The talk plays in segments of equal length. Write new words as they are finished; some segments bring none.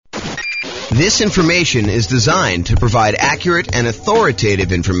This information is designed to provide accurate and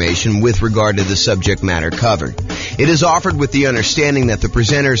authoritative information with regard to the subject matter covered. It is offered with the understanding that the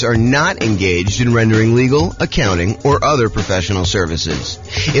presenters are not engaged in rendering legal, accounting, or other professional services.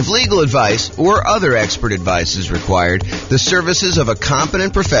 If legal advice or other expert advice is required, the services of a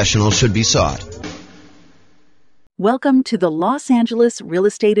competent professional should be sought. Welcome to the Los Angeles Real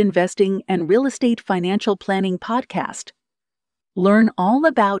Estate Investing and Real Estate Financial Planning Podcast. Learn all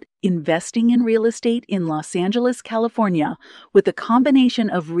about investing in real estate in Los Angeles, California, with a combination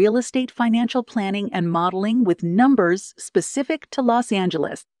of real estate financial planning and modeling with numbers specific to Los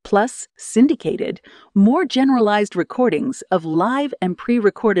Angeles, plus syndicated, more generalized recordings of live and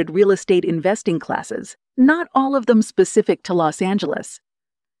pre-recorded real estate investing classes, not all of them specific to Los Angeles.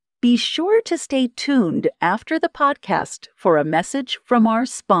 Be sure to stay tuned after the podcast for a message from our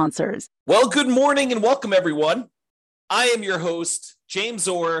sponsors. Well, good morning and welcome, everyone. I am your host, James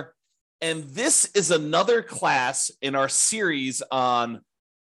Orr, and this is another class in our series on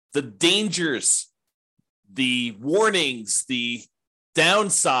the dangers, the warnings, the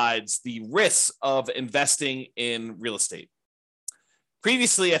downsides, the risks of investing in real estate.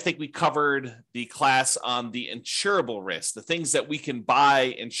 Previously, I think we covered the class on the insurable risk, the things that we can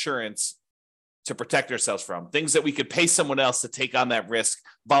buy insurance to protect ourselves from, things that we could pay someone else to take on that risk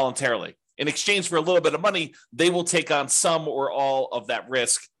voluntarily. In exchange for a little bit of money, they will take on some or all of that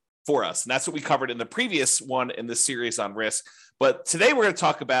risk for us. And that's what we covered in the previous one in this series on risk. But today we're going to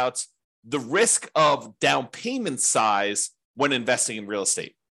talk about the risk of down payment size when investing in real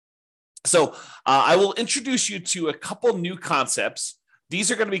estate. So I will introduce you to a couple new concepts. These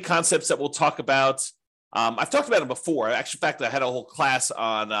are going to be concepts that we'll talk about. I've talked about them before. Actually, in fact, I had a whole class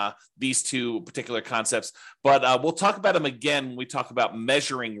on these two particular concepts, but we'll talk about them again when we talk about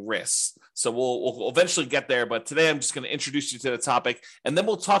measuring risks. So we'll eventually get there, but today I'm just going to introduce you to the topic, and then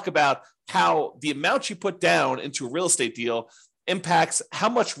we'll talk about how the amount you put down into a real estate deal impacts how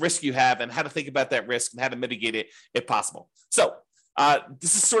much risk you have and how to think about that risk and how to mitigate it if possible. So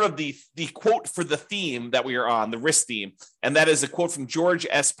this is sort of the quote for the theme that we are on, the risk theme, and that is a quote from George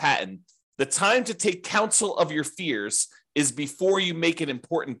S. Patton. The time to take counsel of your fears is before you make an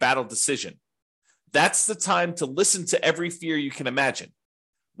important battle decision. That's the time to listen to every fear you can imagine.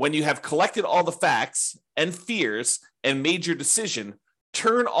 When you have collected all the facts and fears and made your decision,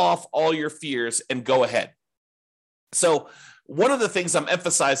 turn off all your fears and go ahead. So one of the things I'm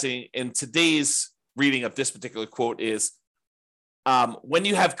emphasizing in today's reading of this particular quote is when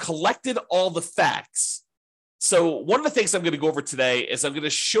you have collected all the facts. So one of the things I'm going to go over today is I'm going to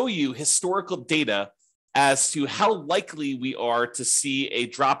show you historical data as to how likely we are to see a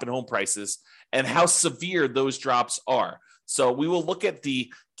drop in home prices and how severe those drops are. So we will look at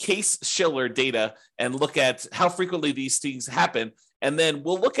the Case-Shiller data and look at how frequently these things happen. And then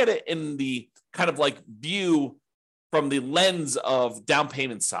we'll look at it in the kind of like view from the lens of down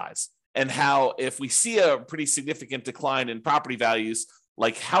payment size and how if we see a pretty significant decline in property values,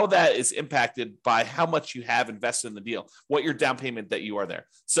 like how that is impacted by how much you have invested in the deal, what your down payment that you are there.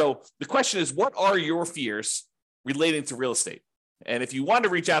 So the question is, what are your fears relating to real estate? And if you want to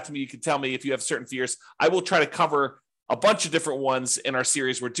reach out to me, you can tell me if you have certain fears. I will try to cover a bunch of different ones in our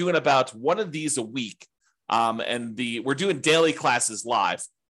series. We're doing about one of these a week. We're doing daily classes live.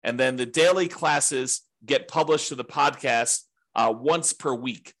 And then the daily classes get published to the podcast once per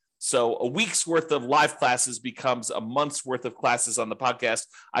week. So a week's worth of live classes becomes a month's worth of classes on the podcast.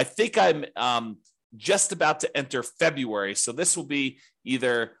 I think I'm just about to enter February. So this will be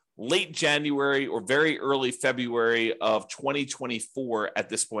either late January or very early February of 2024 at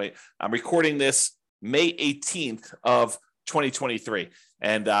this point. I'm recording this May 18th of 2023.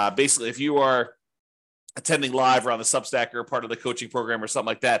 And basically, if you are attending live or on the Substack or part of the coaching program or something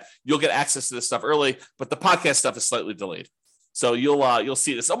like that, you'll get access to this stuff early, but the podcast stuff is slightly delayed. So you'll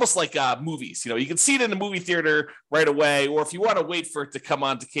see this almost like movies. You can see it in the movie theater right away, or if you want to wait for it to come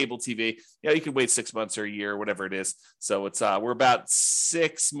on to cable TV, you can wait 6 months or a year, whatever it is. So it's we're about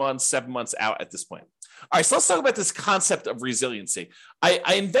 6 months, 7 months out at this point. All right, so let's talk about this concept of resiliency.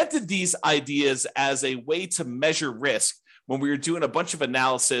 I invented these ideas as a way to measure risk when we were doing a bunch of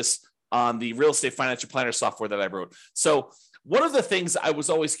analysis on the real estate financial planner software that I wrote. So one of the things I was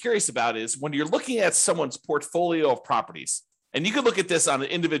always curious about is when you're looking at someone's portfolio of properties, and you can look at this on an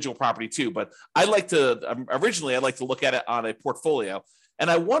individual property too, but I like to look at it on a portfolio.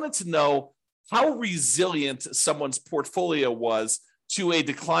 And I wanted to know how resilient someone's portfolio was to a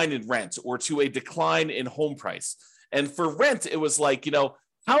decline in rent or to a decline in home price. And for rent, it was like,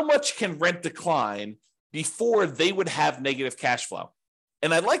 how much can rent decline before they would have negative cash flow?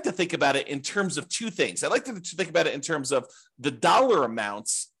 And I'd like to think about it in terms of two things. I'd like to think about it in terms of the dollar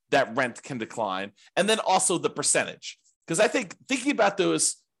amounts that rent can decline, and then also the percentage. Because I think thinking about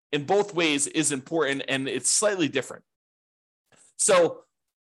those in both ways is important, and it's slightly different. So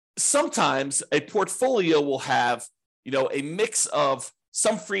sometimes a portfolio will have, a mix of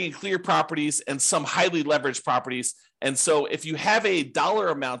some free and clear properties and some highly leveraged properties. And so if you have a dollar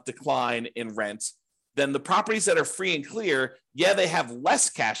amount decline in rent, then the properties that are free and clear, they have less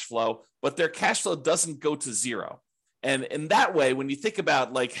cash flow, but their cash flow doesn't go to zero. And in that way, when you think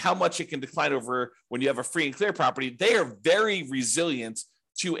about like how much it can decline over when you have a free and clear property, they are very resilient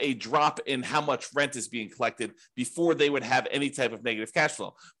to a drop in how much rent is being collected before they would have any type of negative cash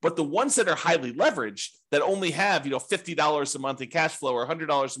flow. But the ones that are highly leveraged, that only have, $50 a month in cash flow or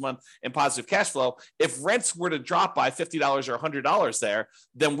 $100 a month in positive cash flow, if rents were to drop by $50 or $100 there,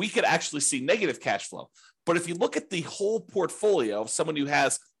 then we could actually see negative cash flow. But if you look at the whole portfolio of someone who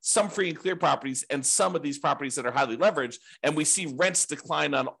has some free and clear properties and some of these properties that are highly leveraged, and we see rents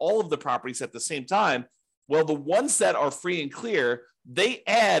decline on all of the properties at the same time, well, the ones that are free and clear, they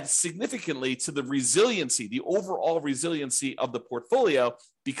add significantly to the resiliency, the overall resiliency of the portfolio,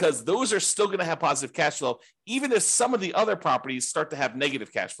 because those are still going to have positive cash flow, even if some of the other properties start to have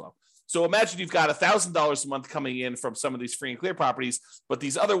negative cash flow. So imagine you've got $1,000 a month coming in from some of these free and clear properties, but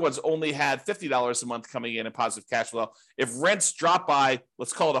these other ones only had $50 a month coming in positive cash flow. If rents drop by,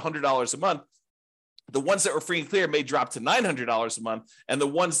 let's call it $100 a month, the ones that were free and clear may drop to $900 a month, and the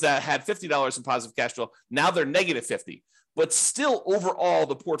ones that had $50 in positive cash flow, now they're negative 50. But still, overall,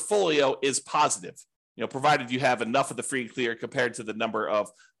 the portfolio is positive, provided you have enough of the free and clear compared to the number of,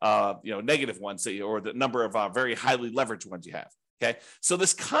 negative ones or the number of very highly leveraged ones you have. Okay, so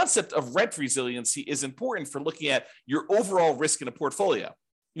this concept of rent resiliency is important for looking at your overall risk in a portfolio.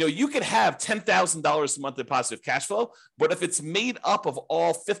 You could have $10,000 a month in positive cash flow, but if it's made up of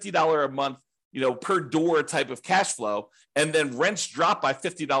all $50 a month, per door type of cash flow, and then rents drop by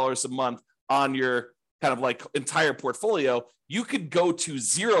 $50 a month on your kind of like entire portfolio, you could go to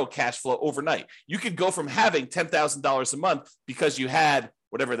zero cash flow overnight. You could go from having $10,000 a month because you had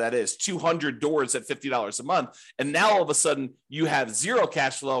whatever that is, 200 doors at $50 a month. And now all of a sudden you have zero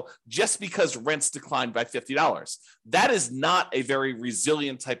cash flow just because rents declined by $50. That is not a very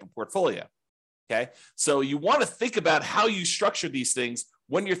resilient type of portfolio. Okay. So you want to think about how you structure these things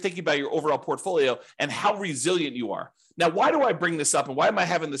when you're thinking about your overall portfolio and how resilient you are. Now, why do I bring this up and why am I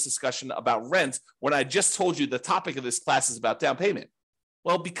having this discussion about rent when I just told you the topic of this class is about down payment?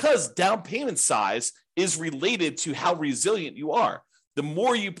 Well, because down payment size is related to how resilient you are. The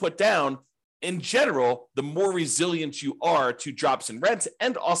more you put down, in general, the more resilient you are to drops in rent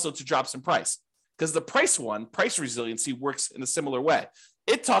and also to drops in price. Because the price resiliency works in a similar way.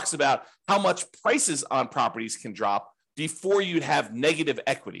 It talks about how much prices on properties can drop before you'd have negative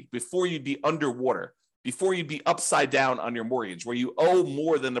equity, before you'd be underwater, before you'd be upside down on your mortgage, where you owe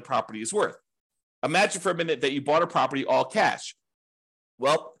more than the property is worth. Imagine for a minute that you bought a property all cash.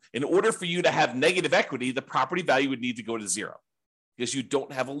 Well, in order for you to have negative equity, the property value would need to go to zero because you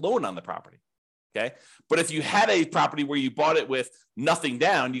don't have a loan on the property. Okay. But if you had a property where you bought it with nothing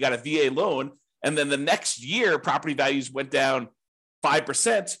down, you got a VA loan, and then the next year property values went down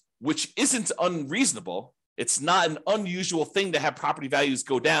 5%, which isn't unreasonable. It's not an unusual thing to have property values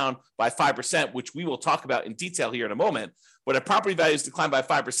go down by 5%, which we will talk about in detail here in a moment. But if property values decline by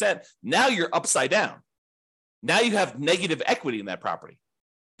 5%, now you're upside down. Now you have negative equity in that property,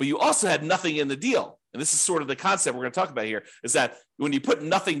 but you also had nothing in the deal. And this is sort of the concept we're going to talk about here, is that when you put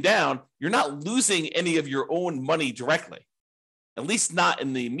nothing down, you're not losing any of your own money directly, at least not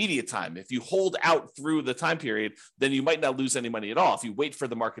in the immediate time. If you hold out through the time period, then you might not lose any money at all if you wait for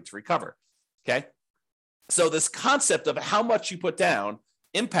the market to recover. Okay. So this concept of how much you put down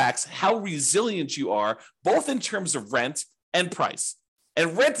impacts how resilient you are, both in terms of rent and price.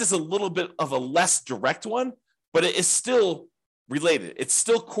 And rent is a little bit of a less direct one, but it is still related. It's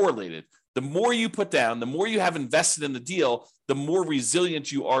still correlated. The more you put down, the more you have invested in the deal, the more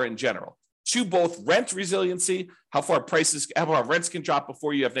resilient you are in general. To both rent resiliency, how far rents can drop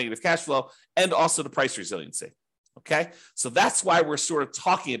before you have negative cash flow, and also the price resiliency. Okay, so that's why we're sort of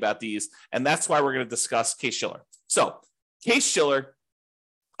talking about these, and that's why we're going to discuss Case-Shiller. So Case-Shiller,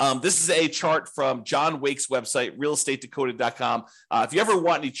 this is a chart from John Wake's website, realestateDecoded.com. If you ever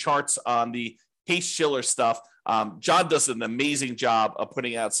want any charts on the Case-Shiller stuff. John does an amazing job of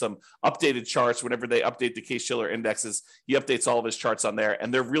putting out some updated charts whenever they update the Case-Shiller indexes. He updates all of his charts on there,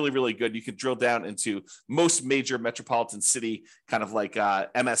 and they're really, really good. You can drill down into most major metropolitan city, kind of like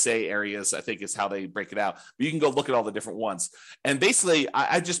MSA areas, I think is how they break it out. But you can go look at all the different ones. And basically,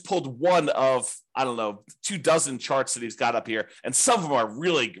 I just pulled one of, 24 charts that he's got up here. And some of them are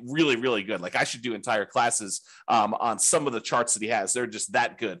really, really, really good. Like I should do entire classes on some of the charts that he has. They're just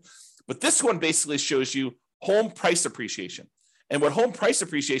that good. But this one basically shows you home price appreciation. And what home price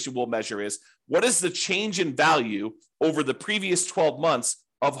appreciation will measure is what is the change in value over the previous 12 months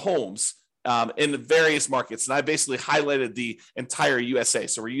of homes in the various markets. And I basically highlighted the entire USA.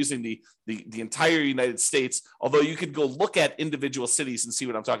 So we're using the entire United States, although you could go look at individual cities and see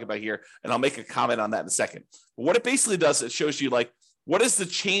what I'm talking about here. And I'll make a comment on that in a second. But what it basically does, it shows you like, what is the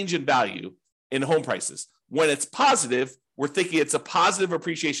change in value in home prices? When it's positive, we're thinking it's a positive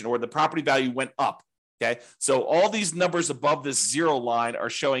appreciation or the property value went up. Okay. So all these numbers above this zero line are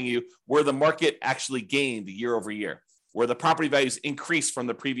showing you where the market actually gained year over year, where the property values increased from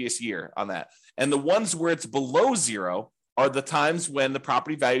the previous year on that. And the ones where it's below zero are the times when the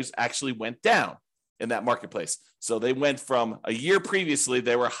property values actually went down in that marketplace. So they went from a year previously,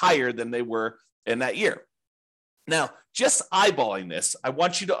 they were higher than they were in that year. Now, just eyeballing this, I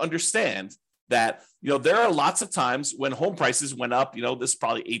want you to understand that, there are lots of times when home prices went up, this is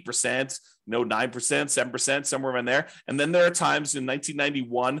probably 8%, 9%, 7%, somewhere in there. And then there are times in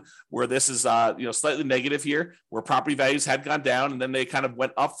 1991 where this is, slightly negative here, where property values had gone down and then they kind of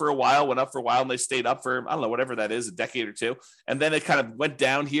went up for a while, and they stayed up for, whatever that is, a decade or two. And then it kind of went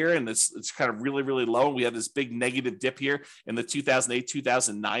down here and it's kind of really, really low. And we had this big negative dip here in the 2008,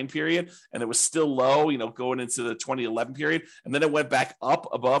 2009 period. And it was still low, going into the 2011 period. And then it went back up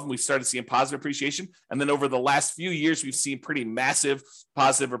above and we started seeing positive appreciation. And then over the last few years, we've seen pretty massive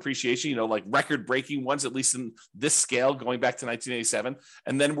positive appreciation, like record-breaking ones, at least in this scale, going back to 1987.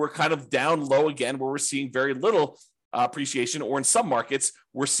 And then we're kind of down low again, where we're seeing very little appreciation, or in some markets,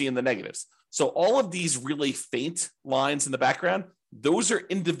 we're seeing the negatives. So all of these really faint lines in the background, those are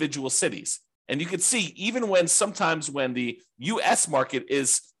individual cities. And you can see, even when the U.S. market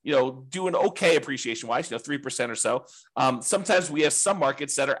is, doing okay appreciation-wise, 3% or so, sometimes we have some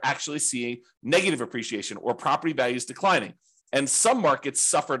markets that are actually seeing negative appreciation or property values declining. And some markets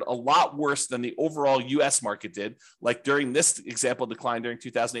suffered a lot worse than the overall U.S. market did. Like during this example decline during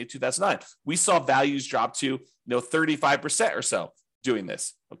 2008, 2009, we saw values drop to 35% or so doing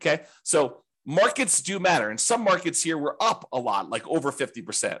this. Okay, so markets do matter, and some markets here were up a lot, like over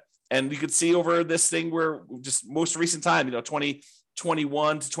 50%. And you could see over this thing where just most recent time,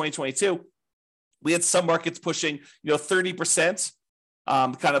 2021 to 2022, we had some markets pushing 30%.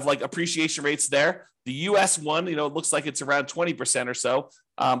 Kind of like appreciation rates there. The U.S. one, it looks like it's around 20% or so.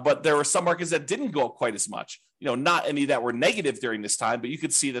 But there were some markets that didn't go up quite as much. Not any that were negative during this time, but you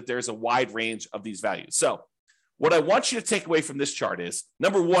could see that there's a wide range of these values. So what I want you to take away from this chart is,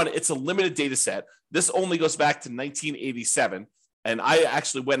 number one, it's a limited data set. This only goes back to 1987. And I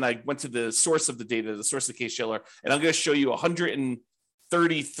actually, when I went to the source of the data, the source of Case-Shiller, and I'm going to show you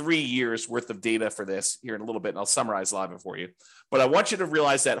 133 years worth of data for this here in a little bit, and I'll summarize a lot of it for you. But I want you to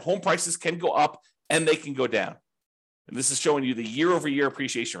realize that home prices can go up and they can go down. And this is showing you the year-over-year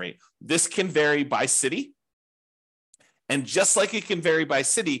appreciation rate. This can vary by city. And just like it can vary by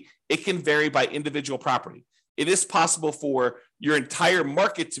city, it can vary by individual property. It is possible for your entire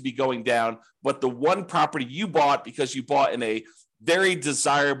market to be going down, but the one property you bought because you bought in a very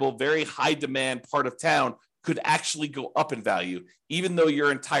desirable, very high demand part of town could actually go up in value, even though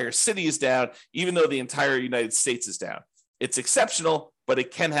your entire city is down, even though the entire United States is down. It's exceptional, but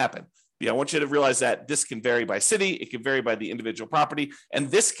it can happen. I want you to realize that this can vary by city, it can vary by the individual property, and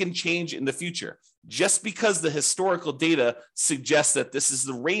this can change in the future. Just because the historical data suggests that this is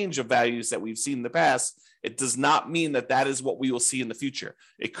the range of values that we've seen in the past, it does not mean that that is what we will see in the future.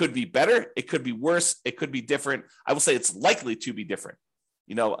 It could be better, it could be worse, it could be different. I will say it's likely to be different.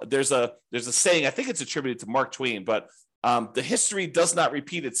 There's a saying, I think it's attributed to Mark Twain, but the history does not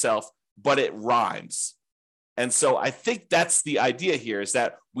repeat itself, but it rhymes. And so I think that's the idea here, is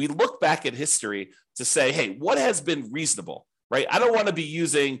that we look back at history to say, hey, what has been reasonable, right? I don't want to be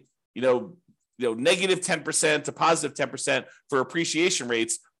using, negative 10% to positive 10% for appreciation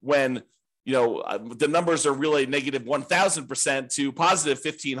rates when, the numbers are really negative 1,000% to positive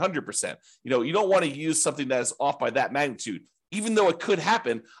 1,500%. You don't want to use something that is off by that magnitude. Even though it could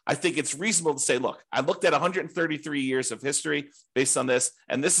happen, I think it's reasonable to say, look, I looked at 133 years of history based on this,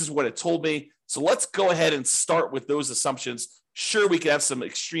 and this is what it told me. So let's go ahead and start with those assumptions. Sure, we could have some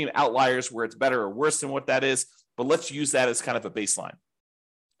extreme outliers where it's better or worse than what that is, but let's use that as kind of a baseline.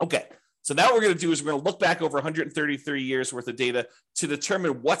 Okay, So now what we're going to do is we're going to look back over 133 years worth of data to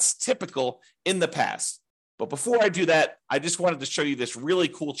determine what's typical in the past. But before I do that, I just wanted to show you this really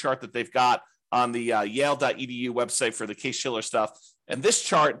cool chart that they've got on the Yale.edu website for the Case-Shiller stuff. And this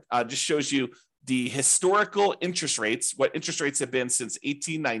chart just shows you the historical interest rates, what interest rates have been since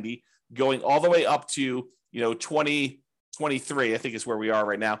 1890, going all the way up to 2023, I think is where we are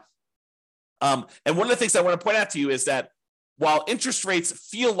right now. And one of the things I want to point out to you is that while interest rates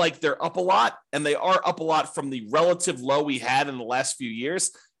feel like they're up a lot, and they are up a lot from the relative low we had in the last few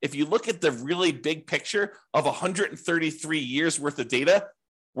years, if you look at the really big picture of 133 years worth of data,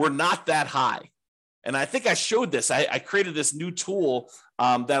 we're not that high. And I think I showed this. I created this new tool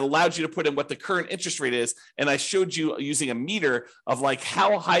that allowed you to put in what the current interest rate is. And I showed you using a meter of like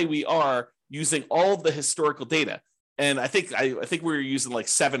how high we are using all of the historical data. And I think we were using like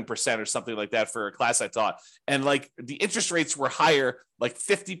 7% or something like that for a class I taught. And like the interest rates were higher like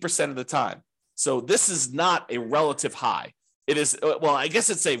 50% of the time. So this is not a relative high. It is, well, I guess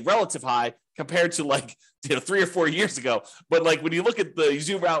it's a relative high compared to like 3 or 4 years ago. But like when you look at you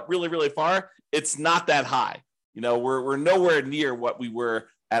zoom out really, really far, it's not that high. We're nowhere near what we were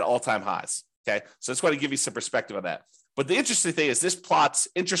at all-time highs. Okay. So I just want to give you some perspective on that. But the interesting thing is this plots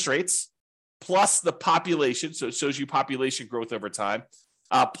interest rates plus the population. So it shows you population growth over time.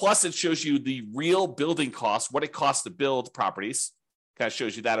 Plus it shows you the real building costs, what it costs to build properties. Kind of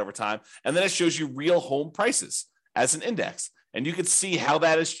shows you that over time. And then it shows you real home prices as an index. And you can see how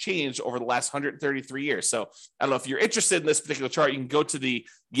that has changed over the last 133 years. So I don't know if you're interested in this particular chart, you can go to the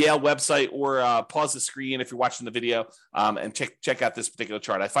Yale website or pause the screen if you're watching the video and check out this particular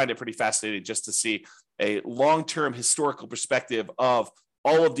chart. I find it pretty fascinating just to see a long-term historical perspective of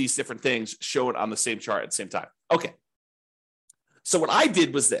all of these different things shown on the same chart at the same time. Okay. So what I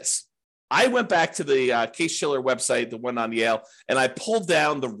did was this. I went back to the Case-Shiller website, the one on Yale, and I pulled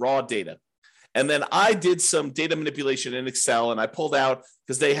down the raw data. And then I did some data manipulation in Excel, and I pulled out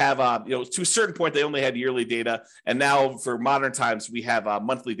because they have, to a certain point, they only had yearly data. And now for modern times, we have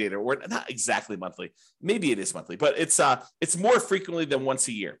monthly data, or not exactly monthly. Maybe it is monthly, but it's more frequently than once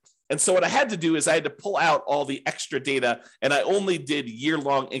a year. And so what I had to do is I had to pull out all the extra data, and I only did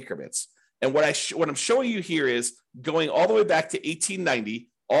year-long increments. And what I'm showing you here is going all the way back to 1890,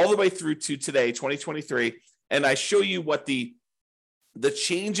 all the way through to today, 2023, and I show you what the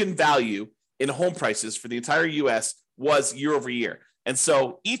change in value in home prices for the entire U.S. was year over year. And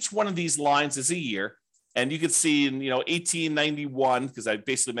so each one of these lines is a year. And you can see in 1891, because I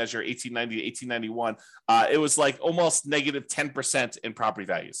basically measure 1890 to 1891, it was like almost negative 10% in property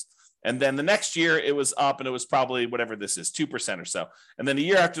values. And then the next year it was up, and it was probably whatever this is, 2% or so. And then the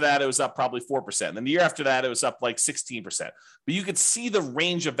year after that, it was up probably 4%. And then the year after that, it was up like 16%. But you could see the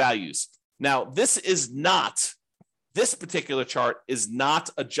range of values. Now, this particular chart is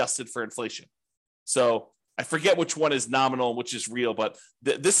not adjusted for inflation. So I forget which one is nominal and which is real, but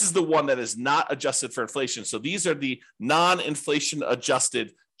this is the one that is not adjusted for inflation. So these are the non-inflation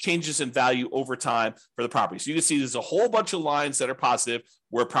adjusted changes in value over time for the property. So you can see there's a whole bunch of lines that are positive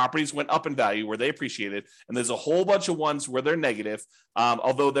where properties went up in value, where they appreciated, and there's a whole bunch of ones where they're negative,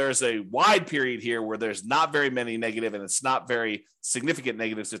 although there's a wide period here where there's not very many negative, and it's not very significant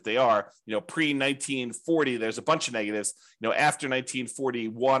negatives if they are. Pre-1940, there's a bunch of negatives. After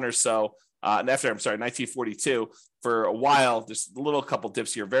 1941 or so, and after, 1942, for a while, there's a little couple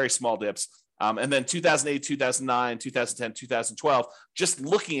dips here, very small dips. And then 2008, 2009, 2010, 2012, just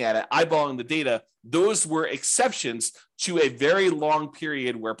looking at it, eyeballing the data, those were exceptions to a very long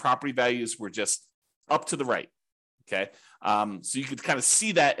period where property values were just up to the right. Okay. So you could kind of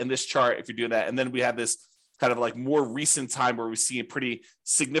see that in this chart if you're doing that. And then we have this kind of like more recent time where we see a pretty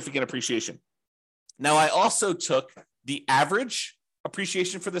significant appreciation. Now, I also took the average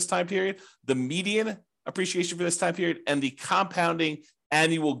appreciation for this time period, the median appreciation for this time period, and the compounding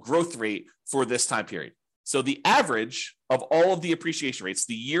annual growth rate for this time period. So the average of all of the appreciation rates,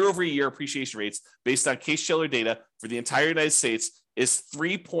 the year over year appreciation rates based on Case-Shiller data for the entire United States is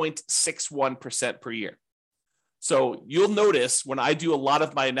 3.61% per year. So you'll notice when I do a lot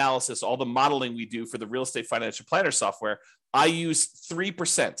of my analysis, all the modeling we do for the real estate financial planner software, I use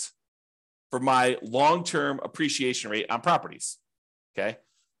 3% for my long-term appreciation rate on properties. Okay.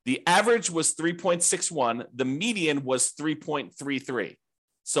 The average was 3.61. The median was 3.33.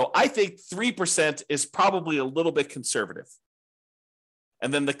 So I think 3% is probably a little bit conservative.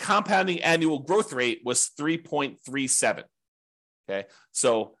 And then the compounding annual growth rate was 3.37. Okay.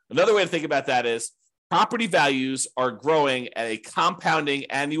 So another way to think about that is property values are growing at a compounding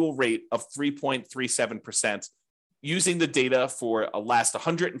annual rate of 3.37% using the data for the last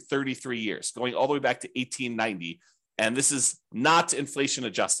 133 years, going all the way back to 1890. And this is not inflation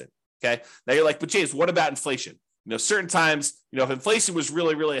adjusted. Okay. Now you're like, but James, what about inflation? Certain times, if inflation was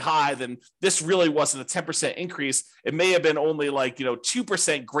really, really high, then this really wasn't a 10% increase. It may have been only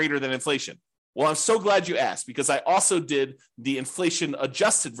 2% greater than inflation. Well, I'm so glad you asked, because I also did the inflation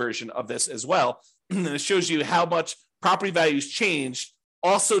adjusted version of this as well. And it shows you how much property values changed,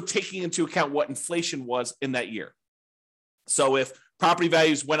 also taking into account what inflation was in that year. So if property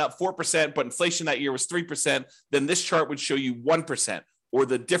values went up 4%, but inflation that year was 3%, then this chart would show you 1%, or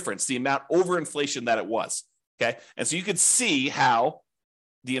the difference, the amount over inflation that it was. Okay. And so you could see how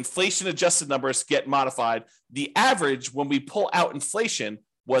the inflation adjusted numbers get modified. The average when we pull out inflation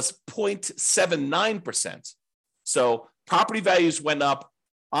was 0.79%. So property values went up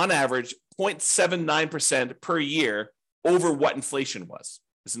on average 0.79% per year over what inflation was.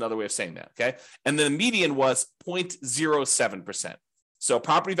 Is another way of saying that. Okay. And then the median was 0.07%. So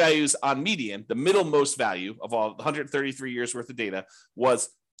property values on median, the middlemost value of all 133 years worth of data, was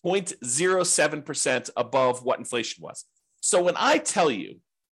 0.07% above what inflation was. So when I tell you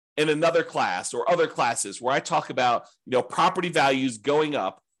in another class or other classes where I talk about, property values going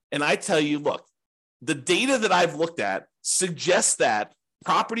up, and I tell you, look, the data that I've looked at suggests that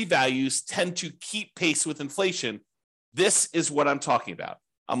property values tend to keep pace with inflation, this is what I'm talking about.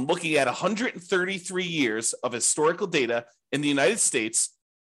 I'm looking at 133 years of historical data in the United States.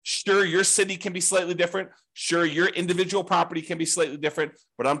 Sure, your city can be slightly different. Sure, your individual property can be slightly different.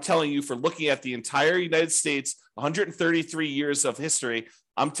 But I'm telling you, for looking at the entire United States, 133 years of history,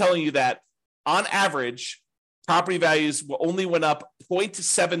 I'm telling you that on average, property values only went up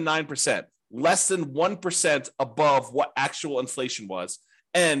 0.79%, less than 1% above what actual inflation was.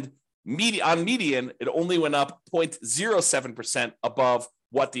 And on median, it only went up 0.07% above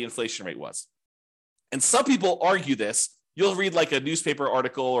what the inflation rate was. And some people argue this. You'll read like a newspaper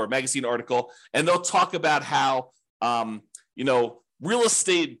article or a magazine article, and they'll talk about how, real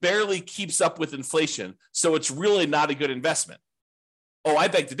estate barely keeps up with inflation, so it's really not a good investment. Oh, I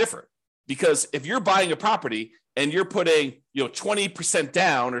beg to differ, because if you're buying a property and you're putting, 20%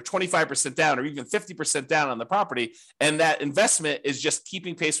 down or 25% down or even 50% down on the property, and that investment is just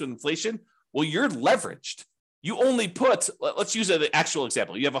keeping pace with inflation, well, you're leveraged. You only put, let's use an actual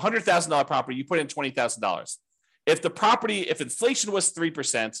example. You have a $100,000 property, you put in $20,000. If inflation was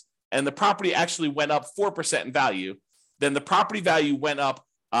 3% and the property actually went up 4% in value, then the property value went up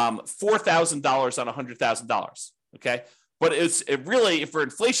 $4,000 on $100,000. Okay. But it really, for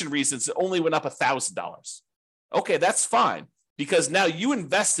inflation reasons, it only went up $1,000. Okay. That's fine, because now you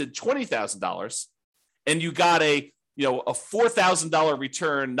invested $20,000 and you got a $4,000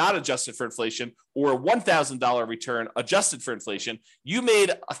 return, not adjusted for inflation, or a $1,000 return adjusted for inflation. You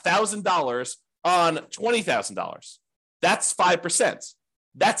made $1,000 on $20,000. That's 5%.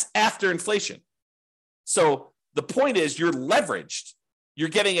 That's after inflation. So the point is, you're leveraged. You're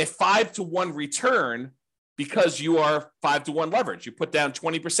getting a 5-to-1 return because you are 5-to-1 leverage. You put down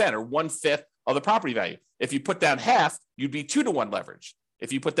 20% or 1/5 of the property value. If you put down half, you'd be 2-to-1 leverage.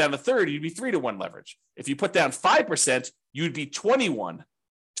 If you put down a third, you'd be 3-to-1 leverage. If you put down 5%, you'd be 20-to-1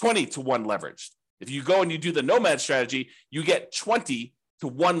 leveraged. If you go and you do the nomad strategy, you get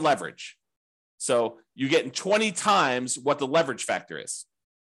 20-to-1 leverage. So you're getting 20 times what the leverage factor is.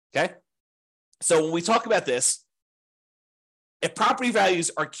 Okay. So when we talk about this, if property values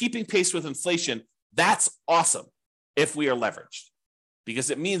are keeping pace with inflation, that's awesome if we are leveraged,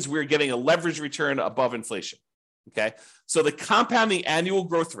 because it means we're getting a leverage return above inflation. Okay. So the compounding annual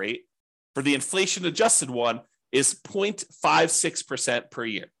growth rate for the inflation adjusted one is 0.56% per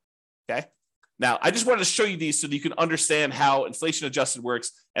year. Okay. Now, I just wanted to show you these so that you can understand how inflation adjusted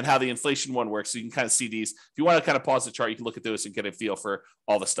works and how the inflation one works. So you can kind of see these. If you want to kind of pause the chart, you can look at those and get a feel for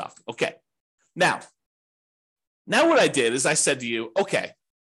all the stuff. Okay. Now what I did is I said to you, okay,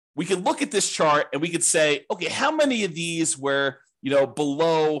 we can look at this chart and we could say, okay, how many of these were,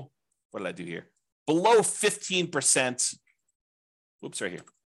 below, what did I do here? Below 15%. Whoops, right here.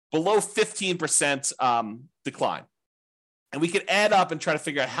 Below 15% decline. And we could add up and try to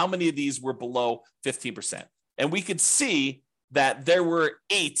figure out how many of these were below 15%. And we could see that there were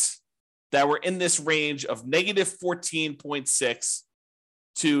 8 that were in this range of negative 14.6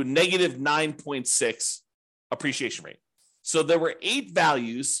 to negative 9.6 appreciation rate. So there were 8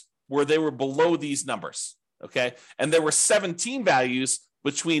 values where they were below these numbers. Okay. And there were 17 values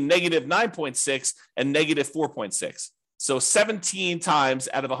between negative 9.6 and negative 4.6. So 17 times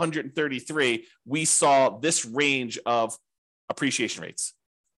out of 133, we saw this range of appreciation rates.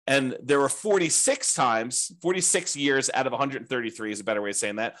 And there were 46 years out of 133 is a better way of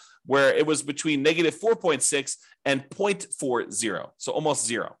saying that, where it was between negative 4.6 and 0.40. So almost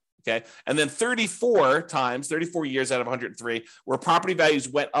zero. Okay. And then 34 years out of 103, where property values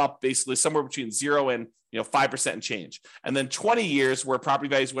went up basically somewhere between 0 and 5% and change. And then 20 years where property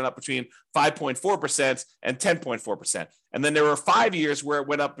values went up between 5.4% and 10.4%. And then there were 5 years where it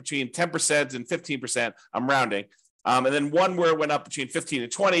went up between 10% and 15%. I'm rounding. And then one where it went up between 15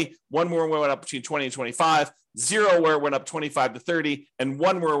 and 20, one where it went up between 20 and 25, 0 where it went up 25 to 30, and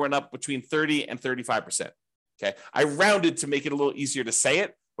one where it went up between 30 and 35%. Okay. I rounded to make it a little easier to say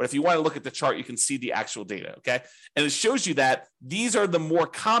it. But if you want to look at the chart, you can see the actual data, okay? And it shows you that these are the more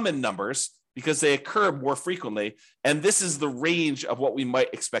common numbers because they occur more frequently. And this is the range of what we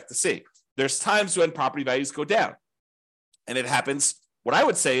might expect to see. There's times when property values go down. And it happens, what I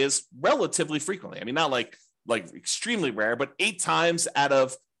would say is relatively frequently. I mean, not like extremely rare, but 8 times out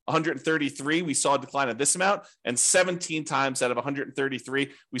of 133, we saw a decline of this amount, and 17 times out of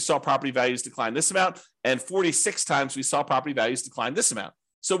 133, we saw property values decline this amount, and 46 times we saw property values decline this amount.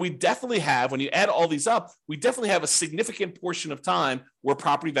 So we definitely have, when you add all these up, we definitely have a significant portion of time where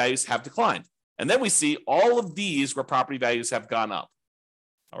property values have declined. And then we see all of these where property values have gone up.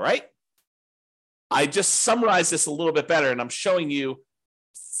 All right. I just summarized this a little bit better, and I'm showing you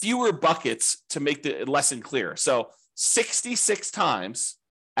fewer buckets to make the lesson clear. So 66 times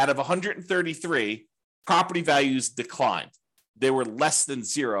out of 133, property values declined. They were less than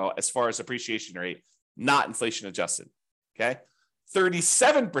 0 as far as appreciation rate, not inflation adjusted. Okay.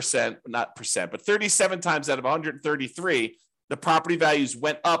 37%, not percent, but 37 times out of 133, the property values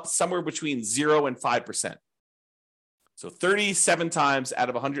went up somewhere between 0 and 5%. So 37 times out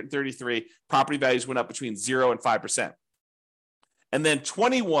of 133, property values went up between 0 and 5%. And then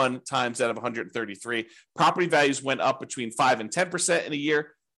 21 times out of 133, property values went up between 5 and 10% in a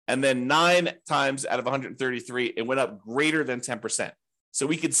year. And then 9 times out of 133, it went up greater than 10%. So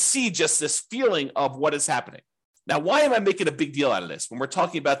we could see just this feeling of what is happening. Now, why am I making a big deal out of this when we're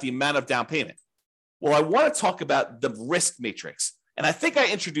talking about the amount of down payment? Well, I want to talk about the risk matrix. And I think I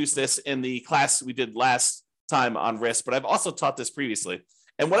introduced this in the class we did last time on risk, but I've also taught this previously.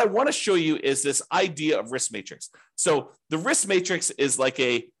 And what I want to show you is this idea of risk matrix. So the risk matrix is like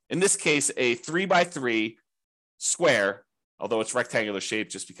in this case, a 3x3 square, although it's rectangular shape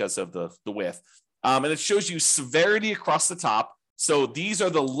just because of the width. And it shows you severity across the top. So these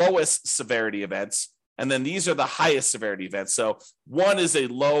are the lowest severity events. And then these are the highest severity events. So 1 is a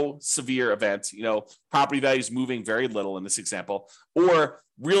low severe event, property values moving very little in this example, or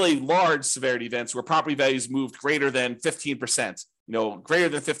really large severity events where property values moved greater than 15%, greater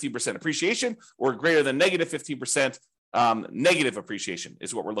than 15% appreciation or greater than negative 15% negative appreciation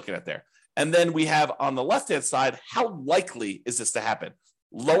is what we're looking at there. And then we have on the left-hand side, how likely is this to happen?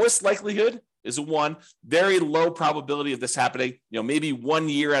 Lowest likelihood is a 1, very low probability of this happening, maybe 1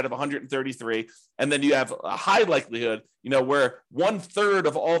 year out of 133. And then you have a high likelihood, where 1/3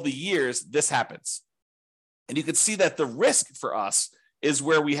 of all the years this happens. And you can see that the risk for us is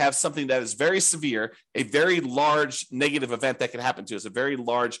where we have something that is very severe, a very large negative event that can happen to us, a very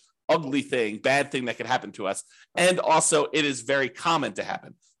large, ugly thing, bad thing that can happen to us. And also it is very common to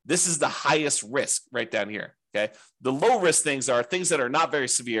happen. This is the highest risk right down here. Okay. The low risk things are things that are not very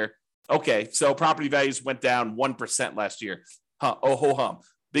severe. Okay. So property values went down 1% last year. Oh, ho hum.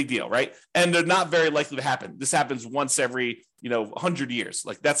 Big deal, right? And they're not very likely to happen. This happens once every, 100 years.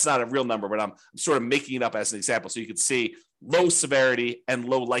 Like that's not a real number, but I'm sort of making it up as an example. So you can see low severity and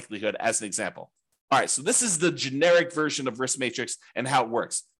low likelihood as an example. All right. So this is the generic version of risk matrix and how it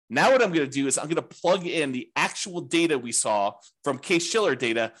works. Now what I'm going to do is I'm going to plug in the actual data we saw from Case-Shiller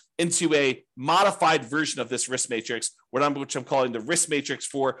data into a modified version of this risk matrix, which I'm calling the risk matrix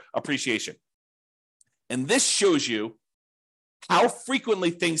for appreciation. And this shows you how frequently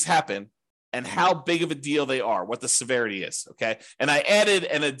things happen and how big of a deal they are, what the severity is, okay? And I added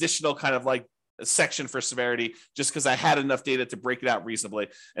an additional kind of like a section for severity just because I had enough data to break it out reasonably.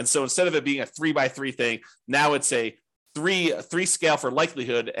 And so instead of it being a 3x3 thing, now it's a three scale for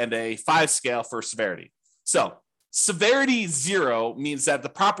likelihood and a 5 scale for severity. So severity 0 means that the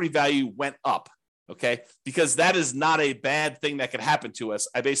property value went up, okay? Because that is not a bad thing that could happen to us.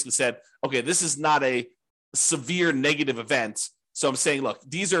 I basically said, okay, this is not a severe negative event. So I'm saying, look,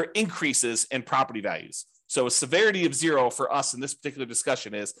 these are increases in property values. So a severity of 0 for us in this particular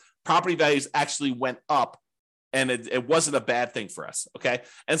discussion is property values actually went up and it wasn't a bad thing for us, okay?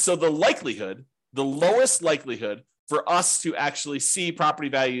 And so the likelihood, the lowest likelihood for us to actually see property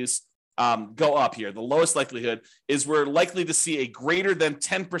values go up here, the lowest likelihood is we're likely to see a greater than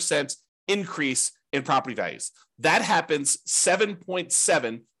 10% increase in property values. That happens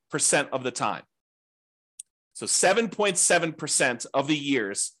 7.7% of the time. So 7.7% of the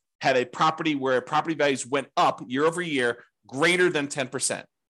years had a property where property values went up year over year greater than 10%.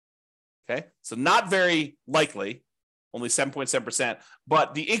 Okay, so not very likely, only 7.7%,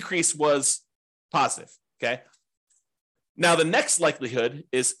 but the increase was positive. Okay, now the next likelihood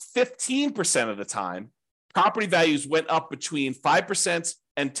is 15% of the time, property values went up between 5%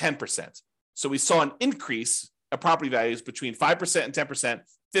 and 10%. So we saw an increase of property values between 5% and 10%,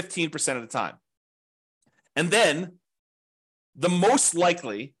 15% of the time. And then the most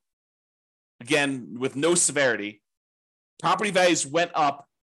likely, again, with no severity, property values went up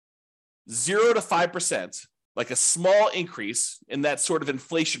 0 to 5%, like a small increase in that sort of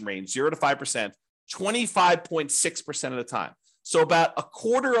inflation range, 0 to 5%, 25.6% of the time. So about a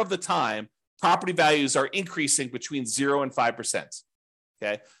quarter of the time, property values are increasing between 0 and 5%.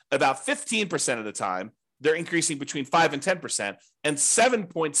 Okay. About 15% of the time, they're increasing between 5 and 10%, and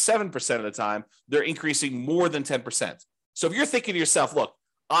 7.7% of the time, they're increasing more than 10%. So if you're thinking to yourself, look,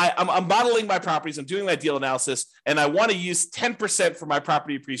 I'm modeling my properties, I'm doing my deal analysis, and I want to use 10% for my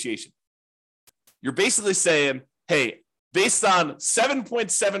property appreciation. You're basically saying, hey, based on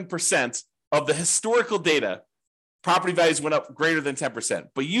 7.7% of the historical data, property values went up greater than 10%.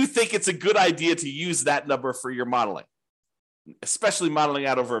 But you think it's a good idea to use that number for your modeling, especially modeling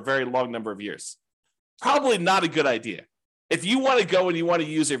out over a very long number of years. Probably not a good idea. If you want to go and you want to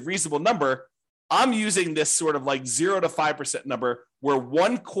use a reasonable number, I'm using this sort of like 0 to 5% number where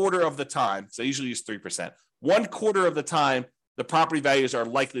 1/4 of the time, so I usually use 3%, 1/4 of the time, the property values are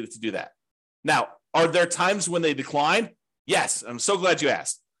likely to do that. Now, are there times when they decline? Yes, I'm so glad you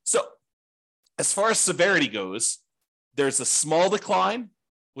asked. So as far as severity goes, there's a small decline,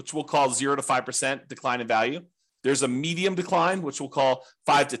 which we'll call 0 to 5% decline in value. There's a medium decline, which we'll call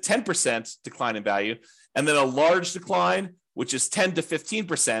 5 to 10% decline in value. And then a large decline, which is 10 to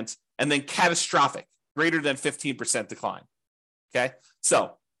 15%, and then catastrophic, greater than 15% decline. Okay.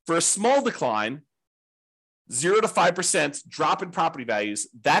 So for a small decline, 0 to 5% drop in property values,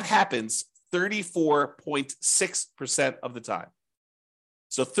 that happens 34.6% of the time.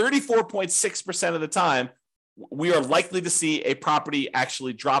 So 34.6% of the time, we are likely to see a property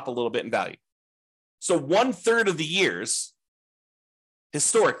actually drop a little bit in value. So 1/3 of the years,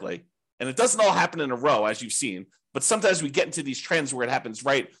 historically, and it doesn't all happen in a row, as you've seen, but sometimes we get into these trends where it happens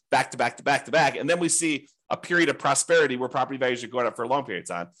right back to back to back to back, and then we see a period of prosperity where property values are going up for a long period of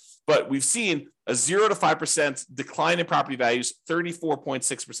time. But we've seen a 0 to 5% decline in property values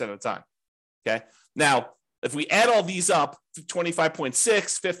 34.6% of the time. Okay. Now, if we add all these up,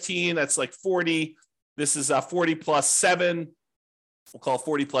 25.6, 15, that's like 40. This is 40 plus 7. We'll call it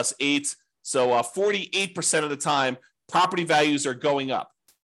 40 plus 8. So 48% of the time, property values are going up.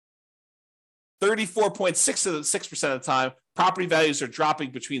 34.6% of the time, property values are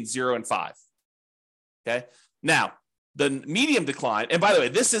dropping between 0 and 5. Okay. Now, the medium decline, and by the way,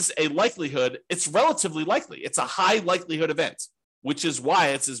 this is a likelihood, it's relatively likely. It's a high likelihood event, which is why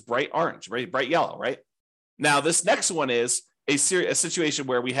it's this bright orange, right? Bright yellow, right? Now, this next one is a situation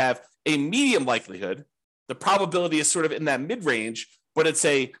where we have a medium likelihood. The probability is sort of in that mid-range, but it's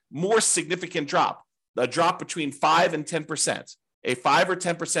a more significant drop, a drop between 5 and 10%. A 5 or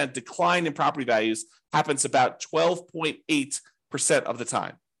 10% decline in property values happens about 12.8% of the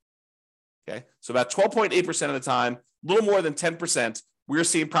time. Okay, so about 12.8% of the time, a little more than 10%, we're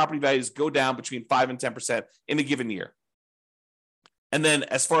seeing property values go down between 5 and 10% in a given year. And then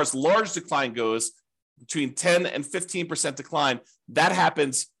as far as large decline goes, between 10 and 15% decline, that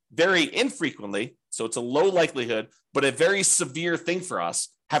happens very infrequently. So it's a low likelihood, but a very severe thing for us,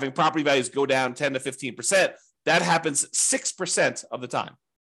 having property values go down 10 to 15%. That happens 6% of the time.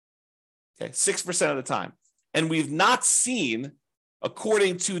 Okay, 6% of the time. And we've not seen,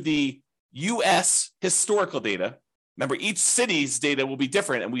 according to the US historical data, remember each city's data will be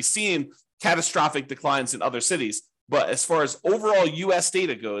different, and we've seen catastrophic declines in other cities. But as far as overall US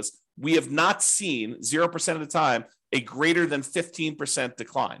data goes, we have not seen 0% of the time a greater than 15%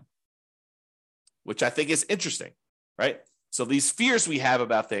 decline, which I think is interesting, right? So these fears we have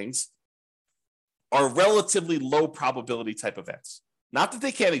about things are relatively low probability type events. Not that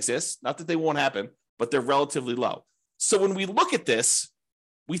they can't exist, not that they won't happen, but they're relatively low. So when we look at this,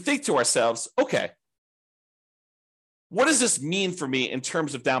 we think to ourselves, okay, what does this mean for me in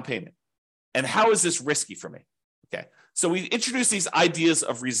terms of down payment? And how is this risky for me? Okay, so we introduce these ideas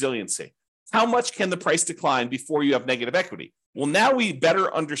of resiliency. How much can the price decline before you have negative equity? Well, now we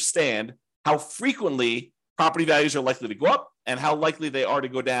better understand how frequently property values are likely to go up and how likely they are to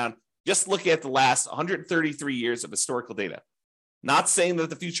go down. Just look at the last 133 years of historical data. Not saying that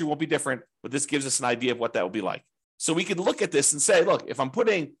the future won't be different, but this gives us an idea of what that will be like. So we could look at this and say, look, if I'm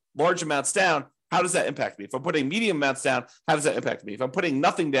putting large amounts down, how does that impact me? If I'm putting medium amounts down, how does that impact me? If I'm putting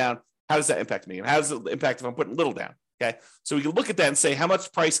nothing down, how does that impact me? And how does it impact if I'm putting little down? Okay, so we can look at that and say how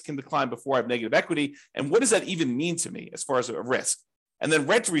much price can decline before I have negative equity, and what does that even mean to me as far as a risk? And then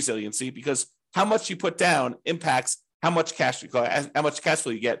rent resiliency, because how much you put down impacts how much cash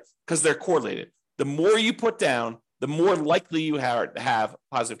flow you get, because they're correlated. The more you put down, the more likely you are to have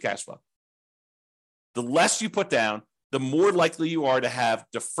positive cash flow. The less you put down, the more likely you are to have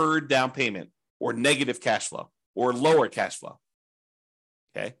deferred down payment or negative cash flow or lower cash flow.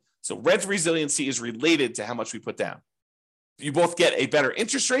 Okay, so rent resiliency is related to how much we put down. You both get a better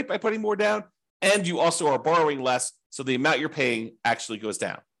interest rate by putting more down, and you also are borrowing less, so the amount you're paying actually goes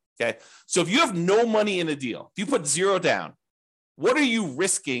down. Okay, so if you have no money in a deal, if you put zero down, what are you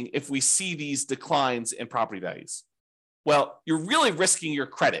risking if we see these declines in property values? Well, you're really risking your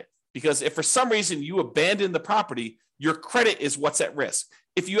credit, because if for some reason you abandon the property, your credit is what's at risk.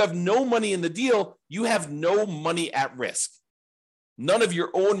 If you have no money in the deal, you have no money at risk. None of your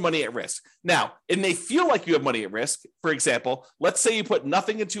own money at risk. Now, it may feel like you have money at risk. For example, let's say you put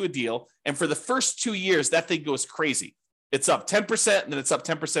nothing into a deal, and for the first 2 years, that thing goes crazy. It's up 10%, and then it's up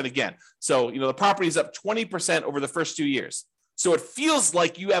 10% again. So, the property is up 20% over the first 2 years. So it feels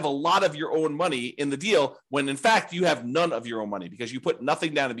like you have a lot of your own money in the deal, when in fact you have none of your own money because you put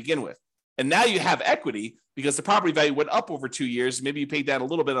nothing down to begin with. And now you have equity because the property value went up over 2 years. Maybe you paid down a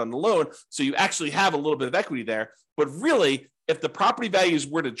little bit on the loan, so you actually have a little bit of equity there. But really, if the property values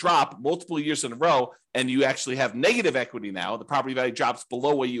were to drop multiple years in a row and you actually have negative equity now, the property value drops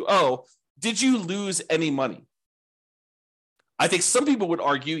below what you owe, did you lose any money? I think some people would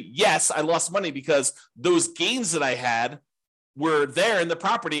argue, yes, I lost money because those gains that I had were there in the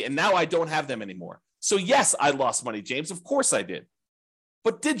property and now I don't have them anymore. So yes, I lost money, James. Of course I did.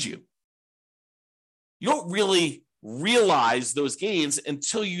 But did you? You don't really realize those gains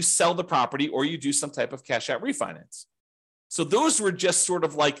until you sell the property or you do some type of cash out refinance. So those were just sort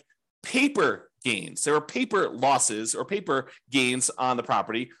of like paper gains. There were paper losses or paper gains on the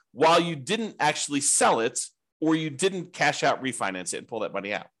property while you didn't actually sell it or you didn't cash out refinance it and pull that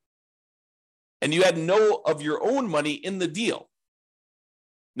money out. And you had no of your own money in the deal.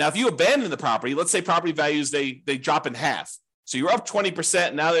 Now, if you abandon the property, let's say property values, they drop in half. So you're up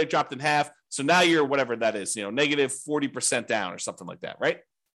 20%, now they dropped in half. So now you're whatever that is, negative 40% down or something like that, right?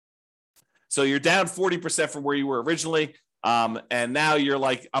 So you're down 40% from where you were originally. And now you're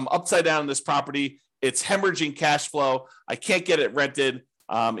like, I'm upside down in this property. It's hemorrhaging cash flow. I can't get it rented.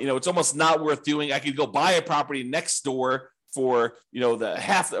 It's almost not worth doing. I could go buy a property next door for, the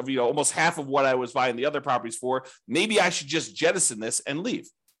half of, almost half of what I was buying the other properties for. Maybe I should just jettison this and leave.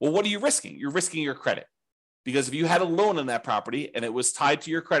 Well, what are you risking? You're risking your credit. Because if you had a loan on that property and it was tied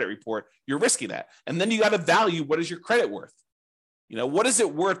to your credit report, you're risking that. And then you got to value, what is your credit worth? What is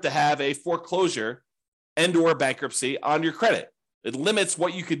it worth to have a foreclosure and or bankruptcy on your credit? It limits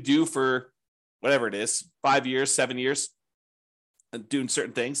what you could do for whatever it is, 5 years, 7 years, and doing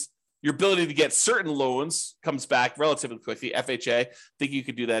certain things. Your ability to get certain loans comes back relatively quickly. FHA, I think you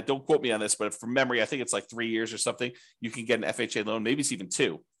could do that. Don't quote me on this, but from memory, I think it's like 3 years or something. You can get an FHA loan. Maybe it's even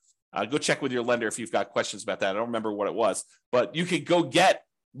 2. Go check with your lender if you've got questions about that. I don't remember what it was, but you could go get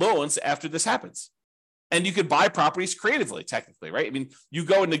loans after this happens. And you could buy properties creatively, technically, right? I mean, you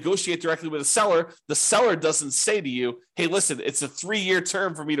go and negotiate directly with a seller. The seller doesn't say to you, hey, listen, it's a 3-year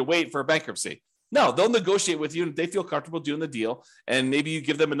term for me to wait for a bankruptcy. No, they'll negotiate with you and they feel comfortable doing the deal. And maybe you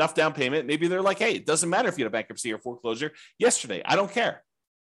give them enough down payment. Maybe they're like, hey, it doesn't matter if you had a bankruptcy or foreclosure yesterday. I don't care.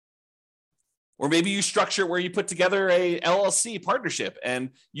 Or maybe you structure where you put together a LLC partnership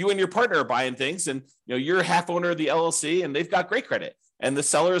and you and your partner are buying things and you're a half owner of the LLC and they've got great credit. And the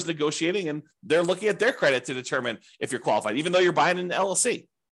seller is negotiating and they're looking at their credit to determine if you're qualified, even though you're buying an LLC. I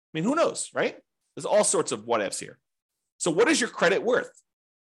mean, who knows, right? There's all sorts of what ifs here. So what is your credit worth?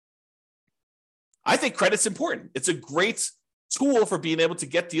 I think credit's important. It's a great tool for being able to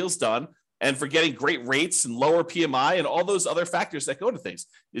get deals done and for getting great rates and lower PMI and all those other factors that go into things.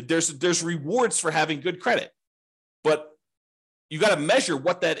 There's rewards for having good credit, but you got to measure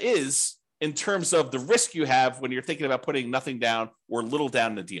what that is in terms of the risk you have when you're thinking about putting nothing down or little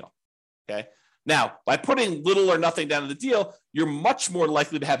down in the deal. Okay. Now, by putting little or nothing down in the deal, you're much more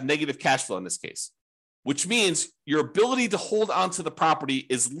likely to have negative cash flow in this case, which means your ability to hold onto the property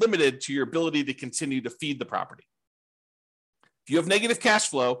is limited to your ability to continue to feed the property. If you have negative cash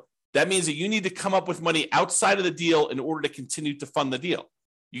flow, that means that you need to come up with money outside of the deal in order to continue to fund the deal.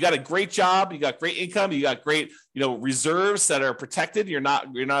 You got a great job, you got great income, you got great, reserves that are protected. You're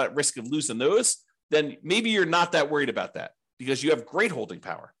not at risk of losing those. Then maybe you're not that worried about that because you have great holding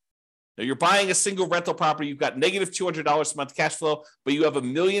power. Now you're buying a single rental property. You've got negative $200 a month cash flow, but you have $1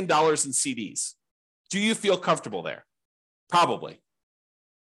 million in CDs. Do you feel comfortable there? Probably.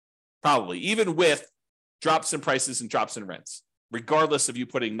 Even with drops in prices and drops in rents, regardless of you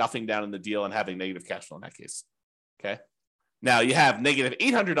putting nothing down in the deal and having negative cash flow in that case. Okay. Now you have negative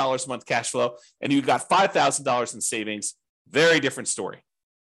 $800 a month cash flow and you got $5,000 in savings. Very different story.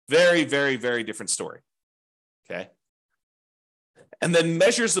 Very, very, very different story. Okay. And then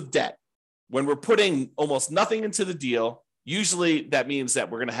measures of debt. When we're putting almost nothing into the deal, usually that means that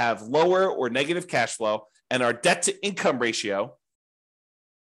we're going to have lower or negative cash flow, and our debt to income ratio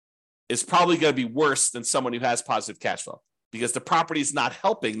is probably going to be worse than someone who has positive cash flow because the property is not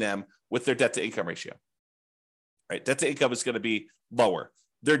helping them with their debt to income ratio. Right? Debt to income is going to be lower.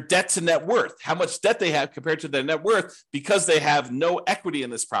 Their debt to net worth, how much debt they have compared to their net worth, because they have no equity in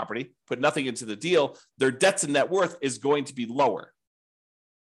this property, put nothing into the deal, their debt to net worth is going to be lower.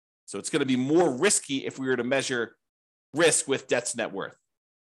 So it's going to be more risky if we were to measure risk with debt to net worth.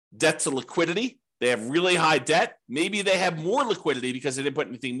 Debt to liquidity, they have really high debt. Maybe they have more liquidity because they didn't put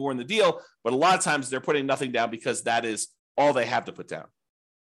anything more in the deal, but a lot of times they're putting nothing down because that is all they have to put down.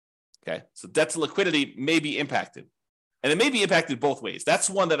 Okay, so debt to liquidity may be impacted. And it may be impacted both ways. That's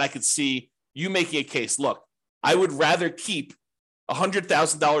one that I could see you making a case. Look, I would rather keep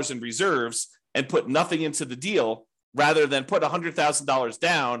 $100,000 in reserves and put nothing into the deal rather than put $100,000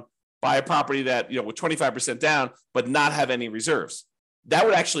 down, buy a property that, with 25% down, but not have any reserves. That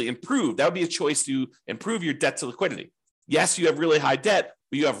would actually improve. That would be a choice to improve your debt to liquidity. Yes, you have really high debt,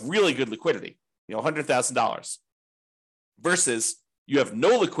 but you have really good liquidity, $100,000 versus you have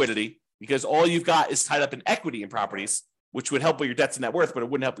no liquidity because all you've got is tied up in equity in properties, which would help with your debt to net worth, but it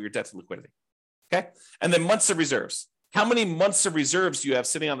wouldn't help with your debt to liquidity. Okay. And then months of reserves. How many months of reserves do you have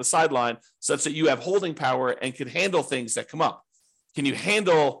sitting on the sideline such that you have holding power and can handle things that come up? Can you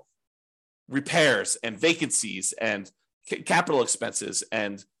handle repairs and vacancies and capital expenses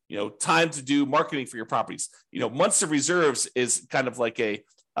and time to do marketing for your properties? Months of reserves is kind of like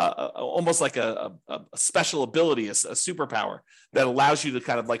almost like a special ability, a superpower that allows you to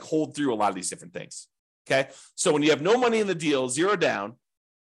kind of like hold through a lot of these different things. Okay, so when you have no money in the deal, zero down,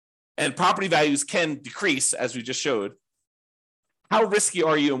 and property values can decrease, as we just showed, how risky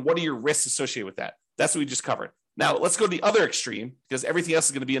are you and what are your risks associated with that? That's what we just covered. Now, let's go to the other extreme because everything else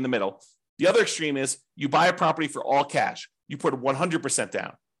is going to be in the middle. The other extreme is you buy a property for all cash. You put 100%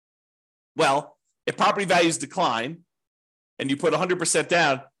 down. Well, if property values decline and you put 100%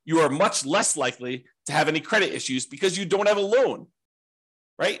 down, you are much less likely to have any credit issues because you don't have a loan,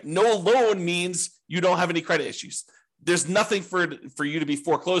 right? No loan means you don't have any credit issues. There's nothing for you to be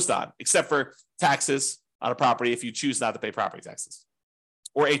foreclosed on except for taxes on a property if you choose not to pay property taxes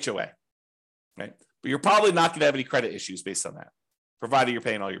or HOA, right? But you're probably not going to have any credit issues based on that, provided you're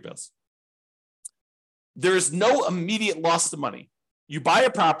paying all your bills. There's no immediate loss of money. You buy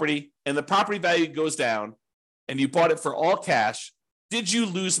a property and the property value goes down and you bought it for all cash. Did you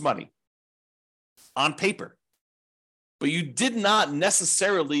lose money? On paper. But you did not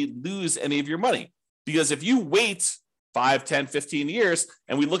necessarily lose any of your money because if you wait 5, 10, 15 years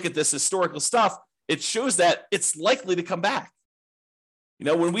and we look at this historical stuff, it shows that it's likely to come back.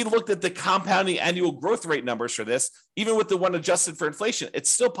 When we looked at the compounding annual growth rate numbers for this, even with the one adjusted for inflation, it's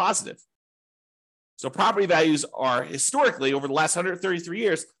still positive. So property values are historically, over the last 133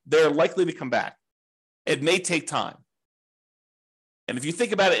 years, they're likely to come back. It may take time. And if you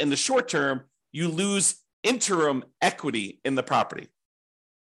think about it in the short term, you lose interim equity in the property.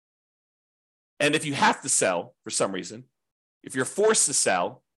 And if you have to sell for some reason, if you're forced to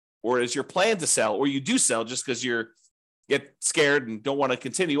sell, or is your plan to sell, or you do sell just because you get scared and don't want to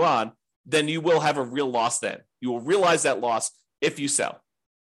continue on, then you will have a real loss then. You will realize that loss if you sell.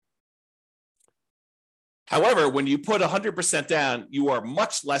 However, when you put 100% down, you are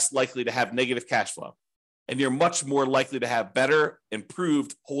much less likely to have negative cash flow, and you're much more likely to have better,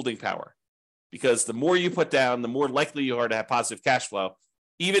 improved holding power. Because the more you put down, the more likely you are to have positive cash flow,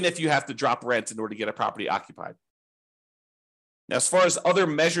 even if you have to drop rent in order to get a property occupied. Now, as far as other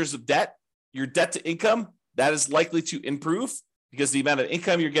measures of debt, your debt to income, that is likely to improve because the amount of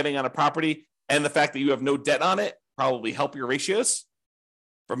income you're getting on a property and the fact that you have no debt on it probably help your ratios.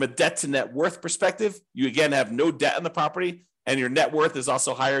 From a debt to net worth perspective, you again have no debt on the property and your net worth is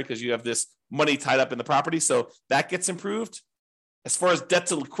also higher because you have this money tied up in the property. So that gets improved. As far as debt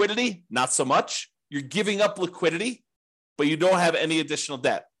to liquidity, not so much. You're giving up liquidity, but you don't have any additional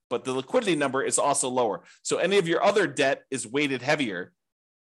debt. But the liquidity number is also lower. So any of your other debt is weighted heavier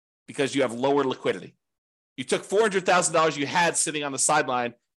because you have lower liquidity. You took $400,000 you had sitting on the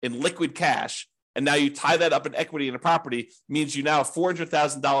sideline in liquid cash, and now you tie that up in equity in a property, means you now have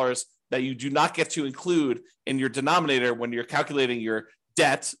 $400,000 that you do not get to include in your denominator when you're calculating your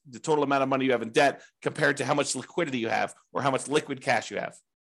debt, the total amount of money you have in debt, compared to how much liquidity you have or how much liquid cash you have.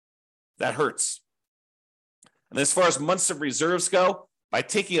 That hurts. And as far as months of reserves go, by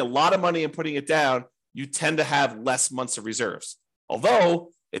taking a lot of money and putting it down, you tend to have less months of reserves.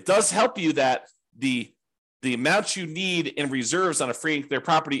 Although it does help you that the amount you need in reserves on a free and clear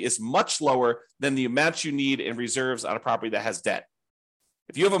property is much lower than the amount you need in reserves on a property that has debt.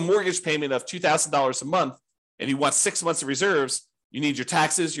 If you have a mortgage payment of $2,000 a month and you want 6 months of reserves, you need your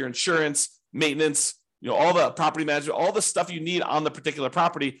taxes, your insurance, maintenance, all the property management, all the stuff you need on the particular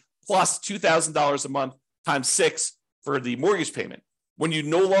property, plus $2,000 a month times 6 for the mortgage payment. When you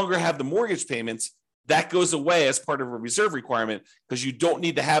no longer have the mortgage payments, that goes away as part of a reserve requirement because you don't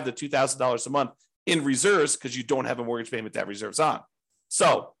need to have the $2,000 a month in reserves because you don't have a mortgage payment to have reserves on.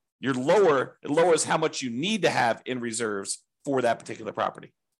 So it lowers how much you need to have in reserves for that particular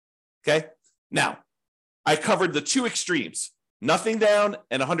property. Okay. Now, I covered the two extremes, nothing down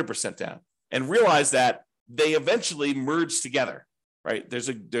and 100% down, and realized that they eventually merge together, right? There's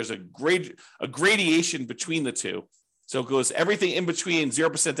a gradation between the two. So it goes everything in between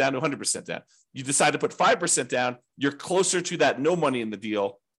 0% down to 100% down. You decide to put 5% down, you're closer to that no money in the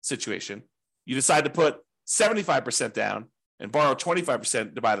deal situation. You decide to put 75% down and borrow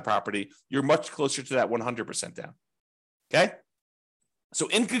 25% to buy the property, you're much closer to that 100% down. Okay? So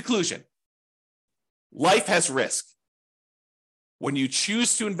in conclusion, life has risk. When you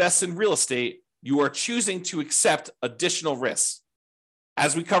choose to invest in real estate, you are choosing to accept additional risks.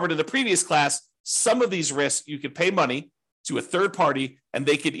 As we covered in the previous class, some of these risks you could pay money to a third party and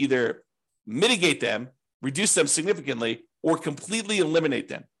they could either mitigate them, reduce them significantly, or completely eliminate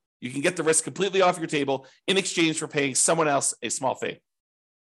them. You can get the risk completely off your table in exchange for paying someone else a small fee.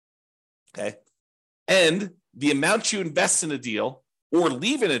 Okay. And the amount you invest in a deal or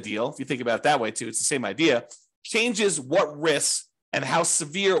leave in a deal, if you think about it that way too, it's the same idea, changes what risks and how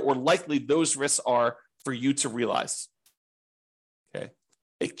severe or likely those risks are for you to realize. Okay.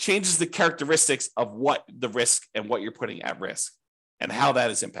 It changes the characteristics of what the risk and what you're putting at risk and how that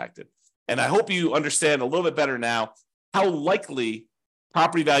is impacted. And I hope you understand a little bit better now how likely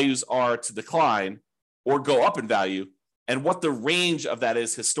property values are to decline or go up in value and what the range of that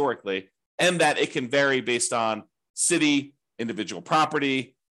is historically, and that it can vary based on city, individual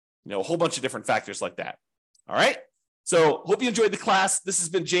property, a whole bunch of different factors like that. All right. So hope you enjoyed the class. This has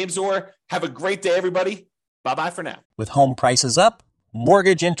been James Orr. Have a great day, everybody. Bye-bye for now. With home prices up,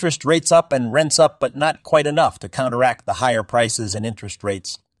 mortgage interest rates up, and rents up, but not quite enough to counteract the higher prices and interest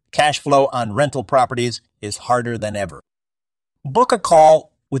rates, cash flow on rental properties is harder than ever. Book a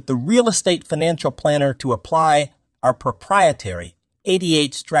call with the Real Estate Financial Planner to apply our proprietary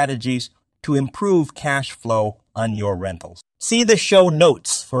 88 strategies to improve cash flow on your rentals. See the show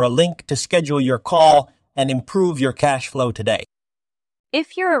notes for a link to schedule your call and improve your cash flow today.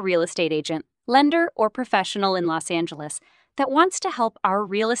 If you're a real estate agent, lender, or professional in Los Angeles that wants to help our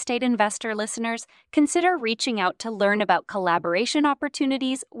real estate investor listeners, consider reaching out to learn about collaboration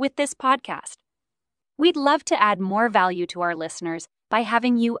opportunities with this podcast. We'd love to add more value to our listeners by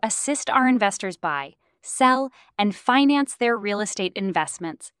having you assist our investors buy, sell, and finance their real estate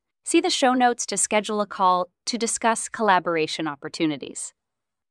investments. See the show notes to schedule a call to discuss collaboration opportunities.